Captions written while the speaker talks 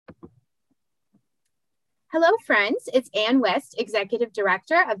Hello, friends. It's Ann West, Executive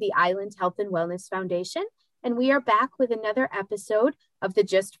Director of the Island Health and Wellness Foundation, and we are back with another episode of the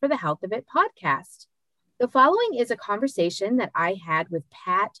Just for the Health of It podcast. The following is a conversation that I had with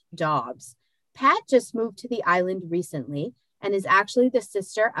Pat Dobbs. Pat just moved to the island recently and is actually the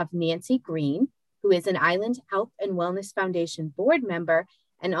sister of Nancy Green, who is an Island Health and Wellness Foundation board member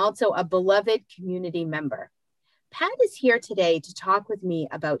and also a beloved community member. Pat is here today to talk with me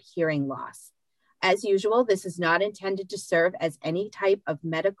about hearing loss. As usual, this is not intended to serve as any type of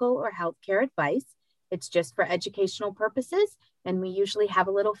medical or healthcare advice. It's just for educational purposes, and we usually have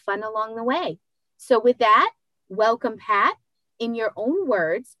a little fun along the way. So with that, welcome, Pat. In your own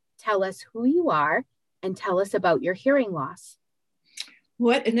words, tell us who you are and tell us about your hearing loss.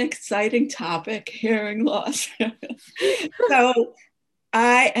 What an exciting topic, hearing loss. So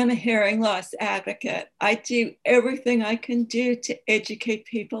I am a hearing loss advocate. I do everything I can do to educate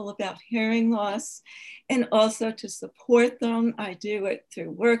people about hearing loss and also to support them. I do it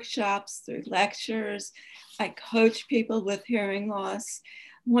through workshops, through lectures. I coach people with hearing loss.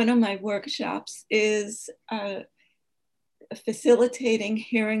 One of my workshops is facilitating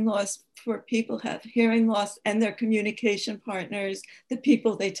hearing loss for people who have hearing loss and their communication partners, the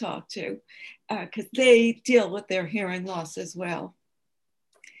people they talk to, because they deal with their hearing loss as well.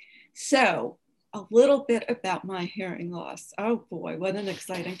 So a little bit about my hearing loss. Oh boy, what an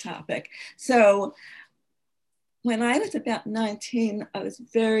exciting topic. So when I was about 19, I was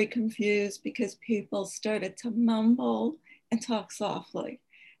very confused because people started to mumble and talk softly.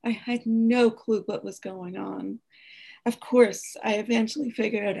 I had no clue what was going on. Of course, I eventually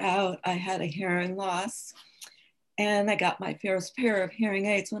figured out I had a hearing loss, and I got my first pair of hearing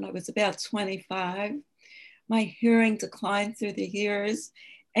aids when I was about 25. My hearing declined through the years,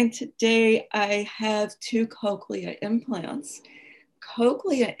 and today I have 2 cochlear implants.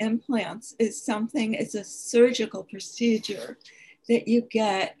 Cochlear implants is a surgical procedure that you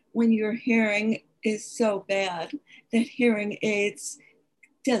get when your hearing is so bad that hearing aids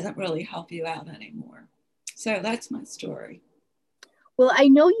doesn't really help you out anymore. So that's my story. Well, I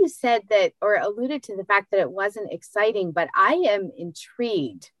know you said that or alluded to the fact that it wasn't exciting, but I am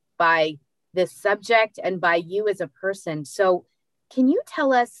intrigued by this subject and by you as a person. So, can you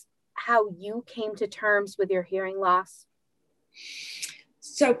tell us how you came to terms with your hearing loss?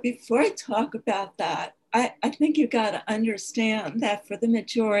 So, before I talk about that, I think you got to understand that for the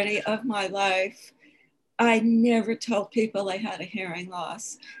majority of my life, I never told people I had a hearing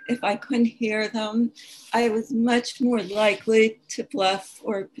loss. If I couldn't hear them, I was much more likely to bluff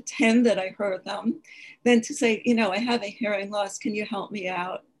or pretend that I heard them than to say, I have a hearing loss. Can you help me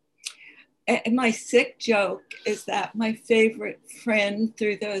out? And my sick joke is that my favorite friend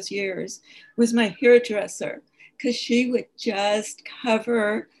through those years was my hairdresser, because she would just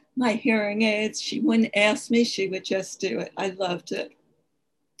cover my hearing aids. She wouldn't ask me, she would just do it. I loved it.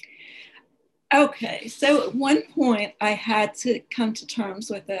 Okay, so at one point I had to come to terms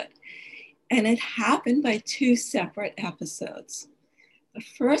with it, and it happened by 2 separate episodes. The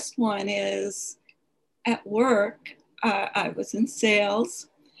first one is at work, I was in sales,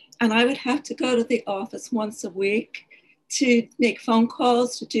 and I would have to go to the office once a week to make phone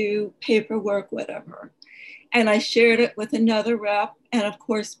calls, to do paperwork, whatever. And I shared it with another rep, and of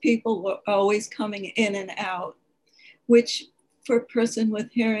course, people were always coming in and out, which for a person with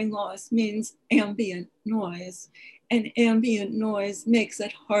hearing loss means ambient noise, and ambient noise makes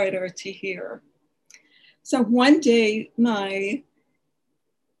it harder to hear. So one day,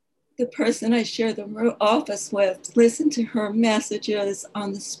 the person I share the office with listened to her messages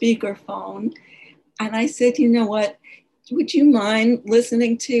on the speakerphone, and I said, you know what, would you mind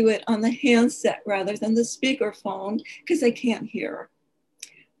listening to it on the handset rather than the speakerphone, because I can't hear.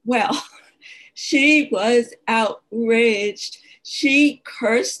 Well, she was outraged. She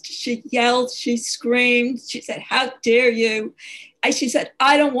cursed, she yelled, she screamed. She said, how dare you? She said,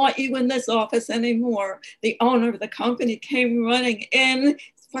 I don't want you in this office anymore. The owner of the company came running in.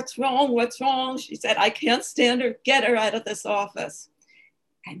 What's wrong? What's wrong? She said, I can't stand her. Get her out of this office.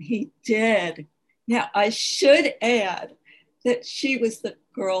 And he did. Now, I should add that she was the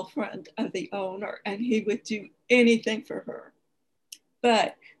girlfriend of the owner, and he would do anything for her.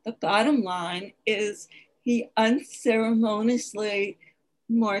 But the bottom line is he unceremoniously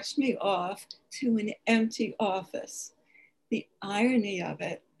marched me off to an empty office. The irony of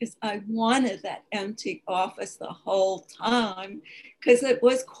it is I wanted that empty office the whole time because it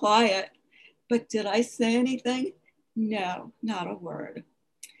was quiet. But did I say anything? No, not a word.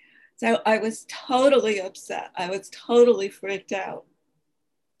 So I was totally upset. I was totally freaked out.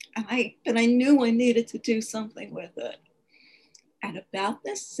 But I knew I needed to do something with it. At about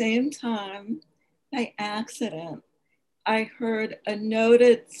the same time, by accident, I heard a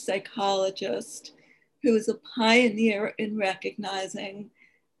noted psychologist who is a pioneer in recognizing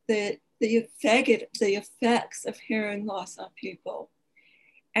the effects of hearing loss on people.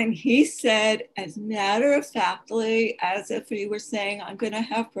 And he said, as matter of factly, as if he were saying, I'm going to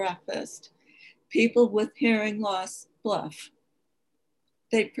have breakfast, people with hearing loss bluff.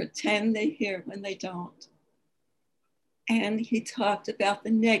 They pretend they hear when they don't. And he talked about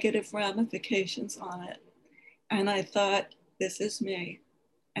the negative ramifications on it. And I thought, this is me.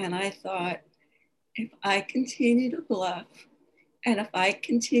 And I thought, if I continue to bluff, and if I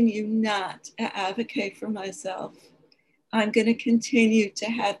continue not to advocate for myself, I'm going to continue to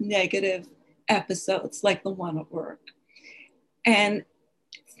have negative episodes like the one at work. And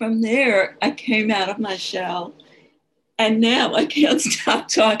from there, I came out of my shell, and now I can't stop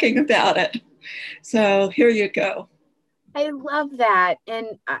talking about it. So here you go. I love that.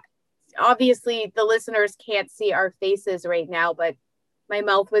 And obviously, the listeners can't see our faces right now, but my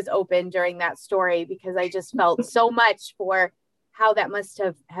mouth was open during that story because I just felt so much for how that must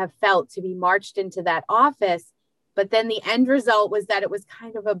have felt to be marched into that office. But then the end result was that it was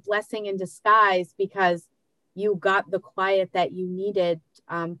kind of a blessing in disguise because you got the quiet that you needed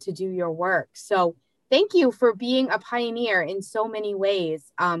to do your work. So thank you for being a pioneer in so many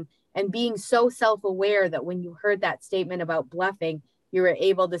ways, and being so self-aware that when you heard that statement about bluffing, you were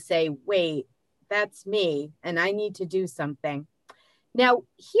able to say, wait, that's me, and I need to do something. Now,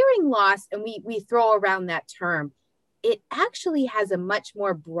 hearing loss, and we throw around that term, it actually has a much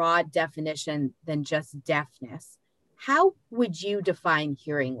more broad definition than just deafness. How would you define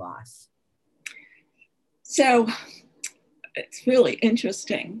hearing loss? So it's really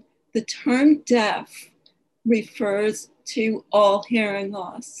interesting. The term deaf refers to all hearing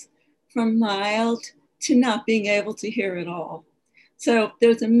loss, from mild to not being able to hear at all. So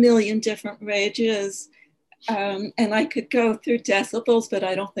there's a million different ranges, and I could go through decibels, but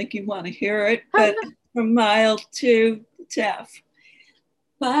I don't think you want to hear it, but from mild to deaf.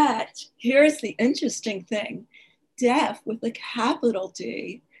 But here's the interesting thing. Deaf with a capital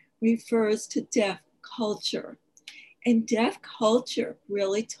D refers to deaf culture. And deaf culture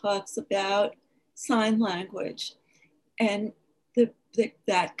really talks about sign language. And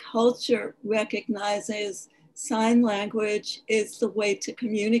that culture recognizes sign language is the way to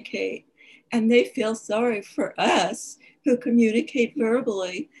communicate. And they feel sorry for us who communicate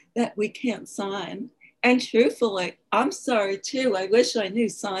verbally that we can't sign. And truthfully, I'm sorry too. I wish I knew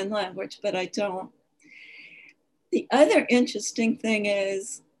sign language, but I don't. The other interesting thing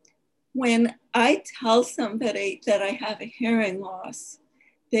is when I tell somebody that I have a hearing loss,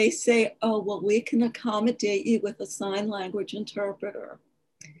 they say, oh, well, we can accommodate you with a sign language interpreter.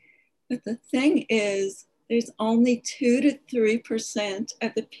 But the thing is, there's only 2 to 3%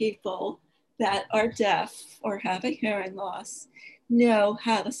 of the people that are deaf or have a hearing loss know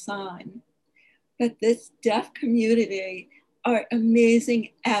how to sign. But this deaf community are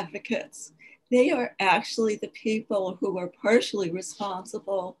amazing advocates. They are actually the people who are partially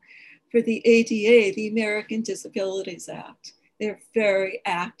responsible for the ADA, the American Disabilities Act. They're very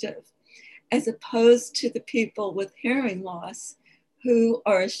active, as opposed to the people with hearing loss who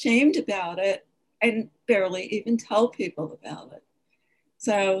are ashamed about it and barely even tell people about it.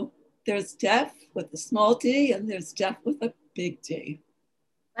 So there's deaf with a small d and there's deaf with a big D.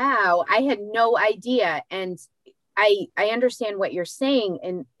 Wow, I had no idea. And I understand what you're saying.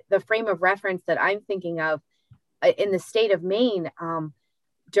 And the frame of reference that I'm thinking of in the state of Maine,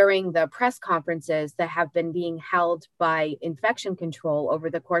 during the press conferences that have been being held by infection control over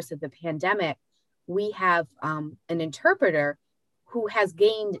the course of the pandemic, we have an interpreter who has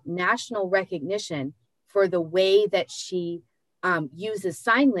gained national recognition for the way that she uses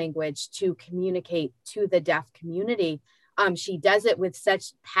sign language to communicate to the deaf community. She does it with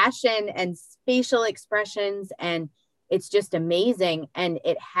such passion and facial expressions, and it's just amazing. And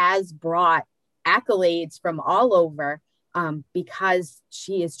it has brought accolades from all over because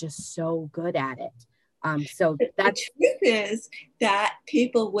she is just so good at it. So that's the truth is that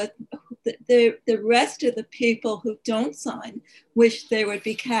people with the rest of the people who don't sign wish there would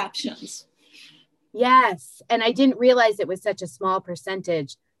be captions. Yes. And I didn't realize it was such a small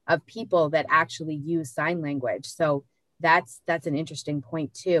percentage of people that actually use sign language. So that's an interesting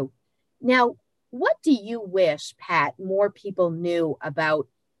point too. Now, what do you wish, Pat, more people knew about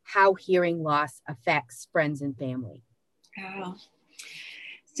how hearing loss affects friends and family? Oh.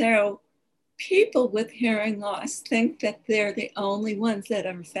 So people with hearing loss think that they're the only ones that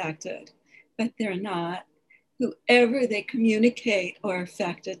are affected, but they're not. Whoever they communicate or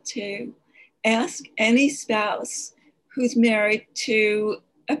affected to, ask any spouse who's married to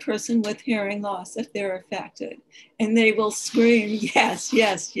a person with hearing loss if they're affected. And they will scream, yes,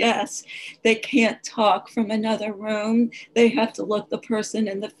 yes, yes. They can't talk from another room. They have to look the person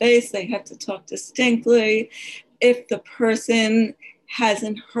in the face. They have to talk distinctly. If the person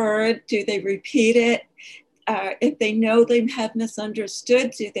hasn't heard, do they repeat it? If they know they have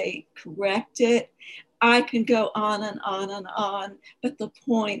misunderstood, do they correct it? I can go on and on and on, but the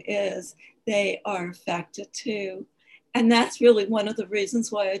point is they are affected too. And that's really one of the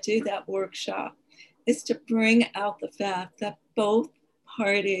reasons why I do that workshop, is to bring out the fact that both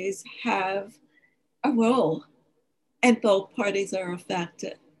parties have a role and both parties are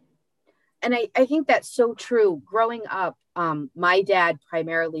affected. And I think that's so true. Growing up, my dad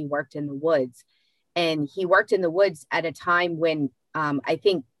primarily worked in the woods, and he worked in the woods at a time when I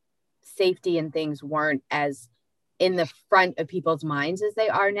think safety and things weren't as in the front of people's minds as they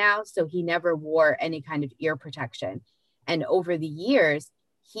are now. So he never wore any kind of ear protection. And over the years,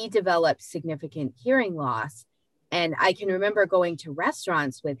 he developed significant hearing loss. And I can remember going to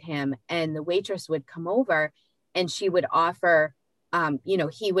restaurants with him, and the waitress would come over and she would offer,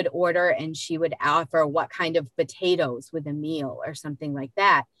 he would order and she would offer what kind of potatoes with a meal or something like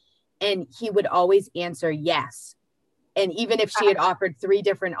that. And he would always answer yes. And even if she had offered 3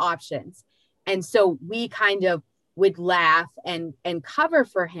 different options. And so we kind of would laugh and cover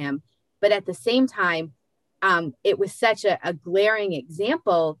for him. But at the same time, it was such a glaring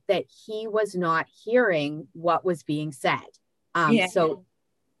example that he was not hearing what was being said. So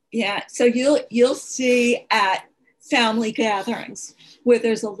you'll see at family gatherings where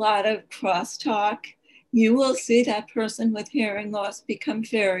there's a lot of crosstalk, you will see that person with hearing loss become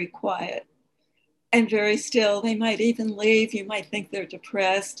very quiet and very still. They might even leave. You might think they're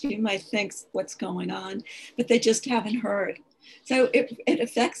depressed. You might think what's going on, but they just haven't heard. So it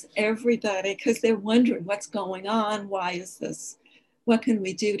affects everybody because they're wondering what's going on. Why is this? What can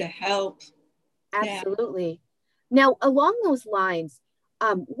we do to help? Absolutely. Yeah. Now, along those lines,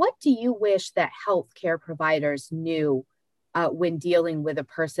 what do you wish that healthcare providers knew when dealing with a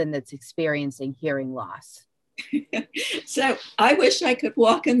person that's experiencing hearing loss? So I wish I could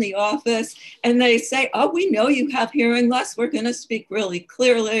walk in the office and they say, oh, we know you have hearing loss. We're going to speak really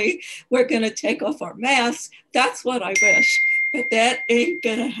clearly. We're going to take off our masks. That's what I wish, but that ain't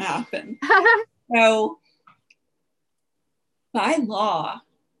going to happen. So by law,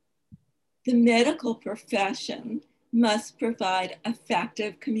 the medical profession must provide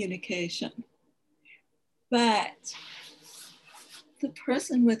effective communication. But the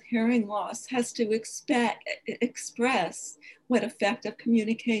person with hearing loss has to express what effective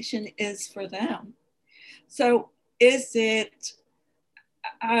communication is for them. So is it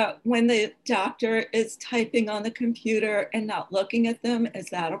when the doctor is typing on the computer and not looking at them,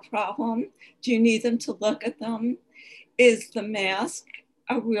 is that a problem? Do you need them to look at them? Is the mask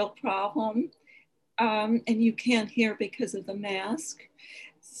a real problem? And you can't hear because of the mask?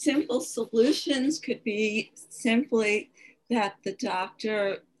 Simple solutions could be simply that the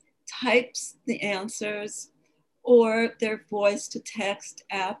doctor types the answers, or their voice to text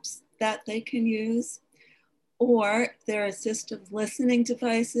apps that they can use, or their assistive listening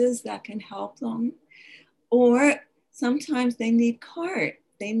devices that can help them, or sometimes they need CART.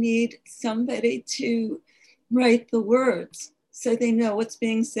 They need somebody to write the words so they know what's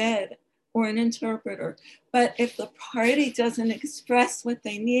being said, or an interpreter. But if the party doesn't express what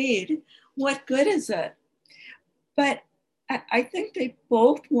they need, what good is it? But I think they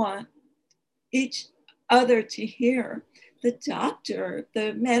both want each other to hear. The doctor,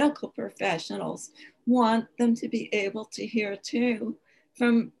 the medical professionals want them to be able to hear too,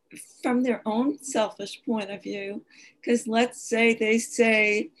 from their own selfish point of view. Because let's say they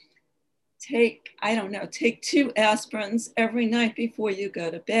say, take 2 aspirins every night before you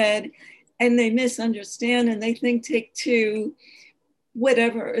go to bed, and they misunderstand and they think take 2,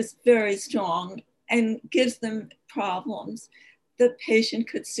 whatever is very strong, and gives them problems. The patient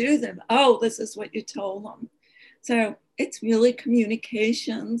could sue them. Oh, this is what you told them. So it's really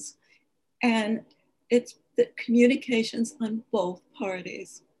communications, and it's the communications on both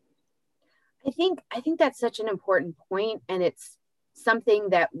parties. I think that's such an important point, and it's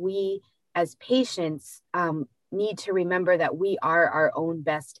something that we as patients need to remember, that we are our own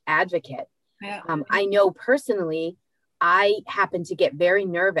best advocate. Yeah. I know personally, I happen to get very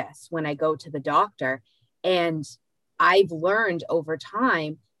nervous when I go to the doctor, and I've learned over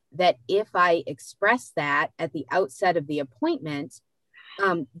time that if I express that at the outset of the appointment,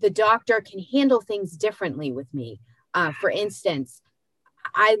 the doctor can handle things differently with me. For instance,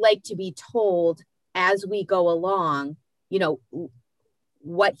 I like to be told as we go along,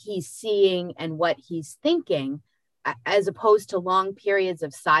 what he's seeing and what he's thinking, as opposed to long periods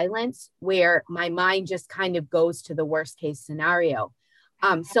of silence where my mind just kind of goes to the worst case scenario.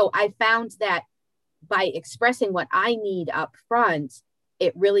 So I found that by expressing what I need up front,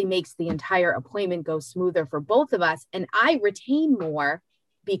 it really makes the entire appointment go smoother for both of us. And I retain more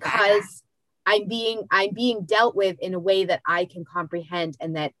because I'm being dealt with in a way that I can comprehend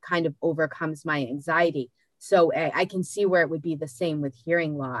and that kind of overcomes my anxiety. So I can see where it would be the same with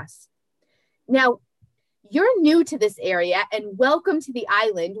hearing loss. Now, you're new to this area and welcome to the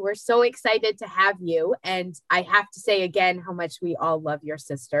island. We're so excited to have you. And I have to say again how much we all love your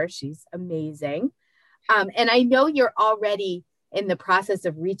sister. She's amazing. And I know you're already in the process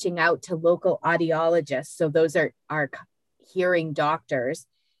of reaching out to local audiologists. So those are our hearing doctors.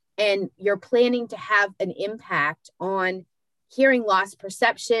 And you're planning to have an impact on hearing loss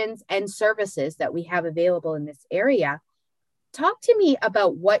perceptions and services that we have available in this area. Talk to me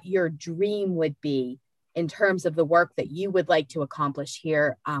about what your dream would be in terms of the work that you would like to accomplish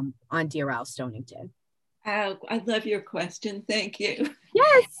here on Dear Al Stonington. I love your question. Thank you.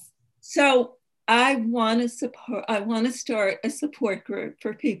 Yes. So I want to start a support group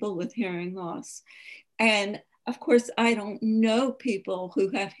for people with hearing loss. And of course, I don't know people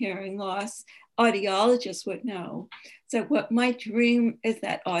who have hearing loss. Audiologists would know. So what my dream is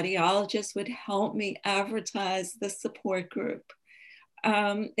that audiologists would help me advertise the support group.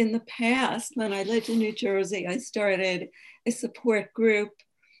 In the past, when I lived in New Jersey, I started a support group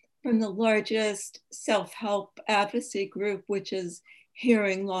from the largest self-help advocacy group, which is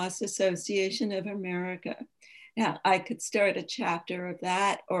Hearing Loss Association of America. Now, I could start a chapter of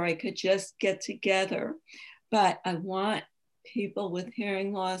that, or I could just get together. But I want people with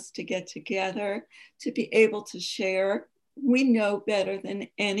hearing loss to get together, to be able to share. We know better than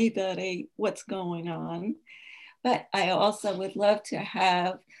anybody what's going on. But I also would love to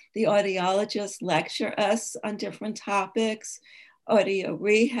have the audiologists lecture us on different topics, audio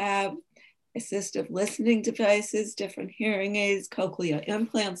rehab, assistive listening devices, different hearing aids, cochlear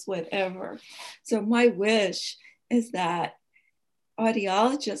implants, whatever. So my wish is that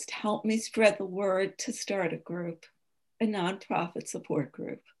audiologists help me spread the word to start a group, a nonprofit support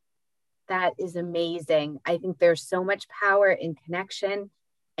group. That is amazing. I think there's so much power in connection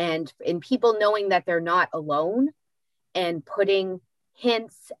and in people knowing that they're not alone and putting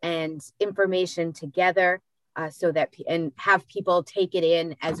hints and information together so that and have people take it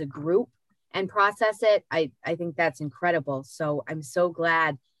in as a group and process it. I think that's incredible. So I'm so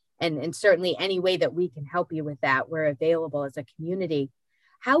glad. And certainly any way that we can help you with that, we're available as a community.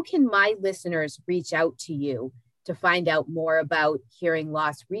 How can my listeners reach out to you to find out more about hearing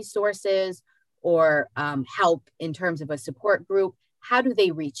loss resources or help in terms of a support group? How do they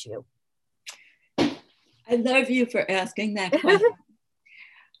reach you? I love you for asking that question.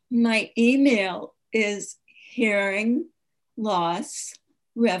 My email is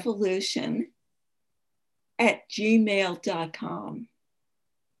hearinglossrevolution@gmail.com.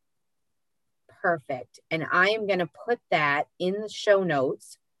 Perfect. And I am going to put that in the show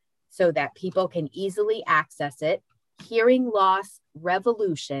notes so that people can easily access it.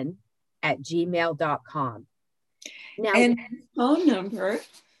 Hearinglossrevolution@gmail.com. Now, and the phone number,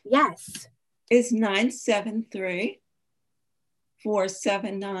 yes, is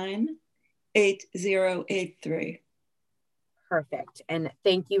 973-479-8083. Perfect. And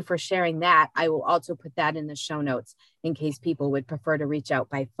thank you for sharing that. I will also put that in the show notes in case people would prefer to reach out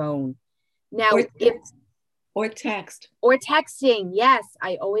by phone. Now, or text. Or texting. Yes,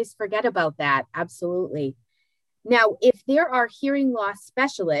 I always forget about that. Absolutely. Now, if there are hearing loss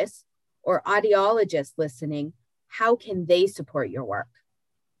specialists or audiologists listening, how can they support your work?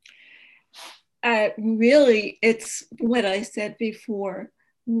 Really, it's what I said before.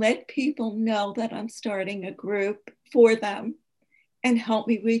 Let people know that I'm starting a group for them and help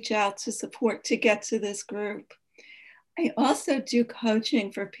me reach out to support to get to this group. I also do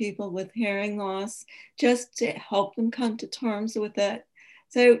coaching for people with hearing loss just to help them come to terms with it.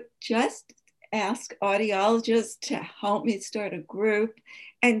 So just ask audiologists to help me start a group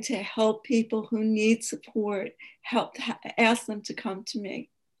and to help people who need support, ask them to come to me.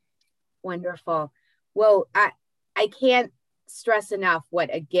 Wonderful. Well, I can't stress enough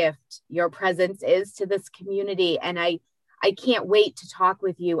what a gift your presence is to this community. And I can't wait to talk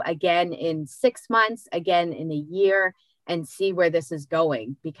with you again in 6 months, again in a year, and see where this is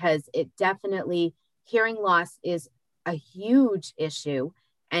going, because it definitely, hearing loss is a huge issue.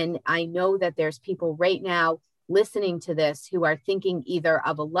 And I know that there's people right now listening to this who are thinking either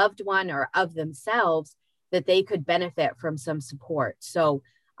of a loved one or of themselves that they could benefit from some support. So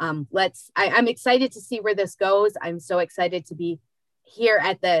I'm excited to see where this goes. I'm so excited to be here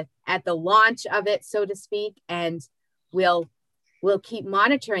at the launch of it, so to speak, and we'll keep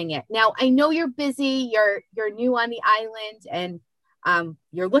monitoring it. Now, I know you're busy, you're new on the island, and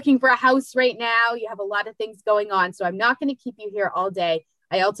you're looking for a house right now. You have a lot of things going on, so I'm not going to keep you here all day.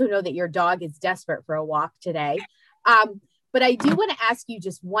 I also know that your dog is desperate for a walk today. But I do want to ask you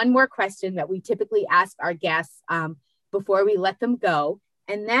just one more question that we typically ask our guests before we let them go.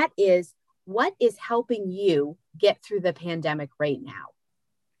 And that is, what is helping you get through the pandemic right now?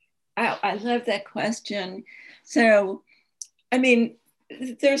 I love that question. So, I mean,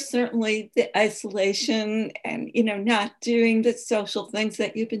 there's certainly the isolation and, not doing the social things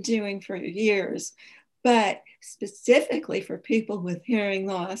that you've been doing for years. But specifically for people with hearing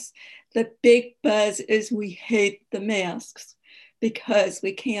loss, the big buzz is we hate the masks because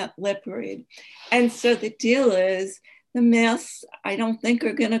we can't lip read. And so the deal is, the masks, I don't think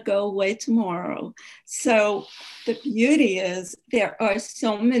are going to go away tomorrow. So the beauty is there are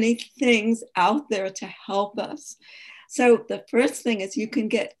so many things out there to help us. So the first thing is you can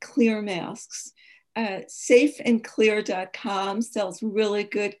get clear masks. Safeandclear.com sells really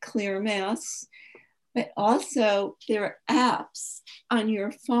good clear masks. But also there are apps on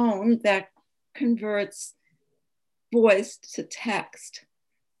your phone that converts voice to text,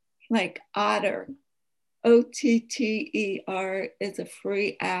 like Otter. OTTER is a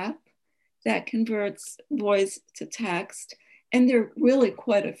free app that converts voice to text, and there are really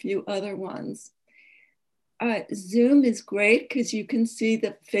quite a few other ones. Zoom is great because you can see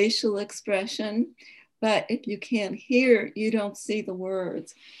the facial expression, but if you can't hear, you don't see the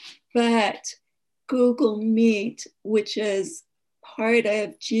words. But Google Meet, which is part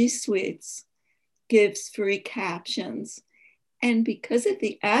of G Suites, gives free captions. And because of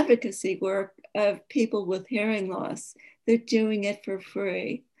the advocacy work of people with hearing loss, they're doing it for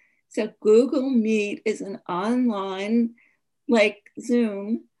free. So Google Meet is an online, like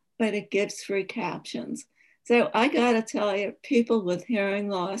Zoom, but it gives free captions. So I gotta tell you, people with hearing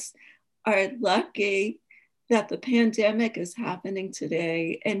loss are lucky that the pandemic is happening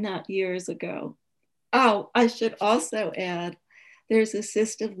today and not years ago. Oh, I should also add, there's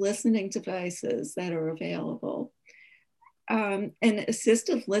assistive listening devices that are available. And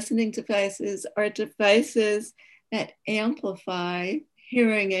assistive listening devices are devices that amplify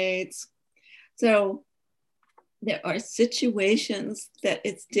hearing aids. So there are situations that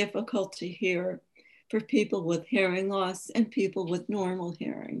it's difficult to hear for people with hearing loss and people with normal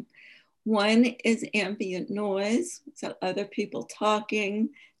hearing. One is ambient noise, so other people talking,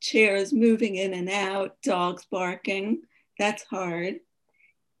 chairs moving in and out, dogs barking. That's hard.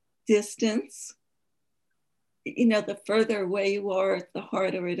 Distance. The further away you are, the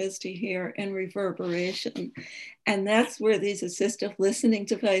harder it is to hear, and reverberation. And that's where these assistive listening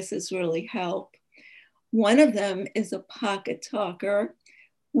devices really help. One of them is a pocket talker,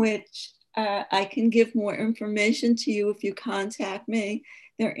 which I can give more information to you if you contact me.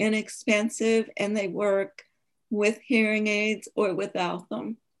 They're inexpensive and they work with hearing aids or without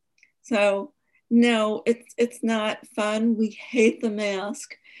them. So no, it's not fun. We hate the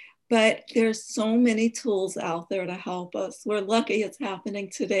mask. But there's so many tools out there to help us. We're lucky it's happening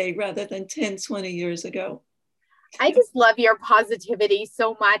today rather than 10, 20 years ago. I just love your positivity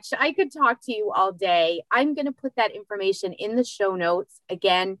so much. I could talk to you all day. I'm going to put that information in the show notes.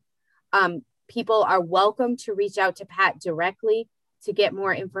 Again, people are welcome to reach out to Pat directly to get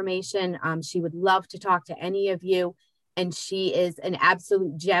more information. She would love to talk to any of you, and she is an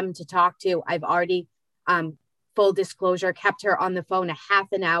absolute gem to talk to. I've already, full disclosure, kept her on the phone a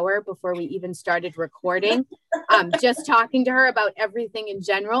half an hour before we even started recording, just talking to her about everything in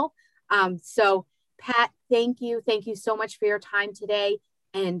general. So Pat, thank you. Thank you so much for your time today,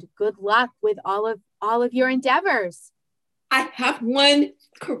 and good luck with all of your endeavors. I have one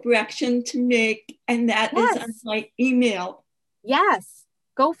correction to make, and that is on my email. Yes,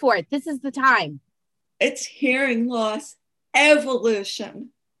 go for it. This is the time. It's hearing loss evolution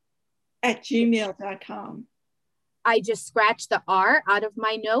at gmail.com. I just scratched the R out of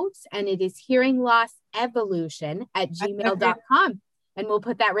my notes, and it is hearing loss evolution at gmail.com. And we'll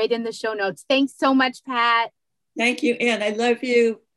put that right in the show notes. Thanks so much, Pat. Thank you, Anne. I love you.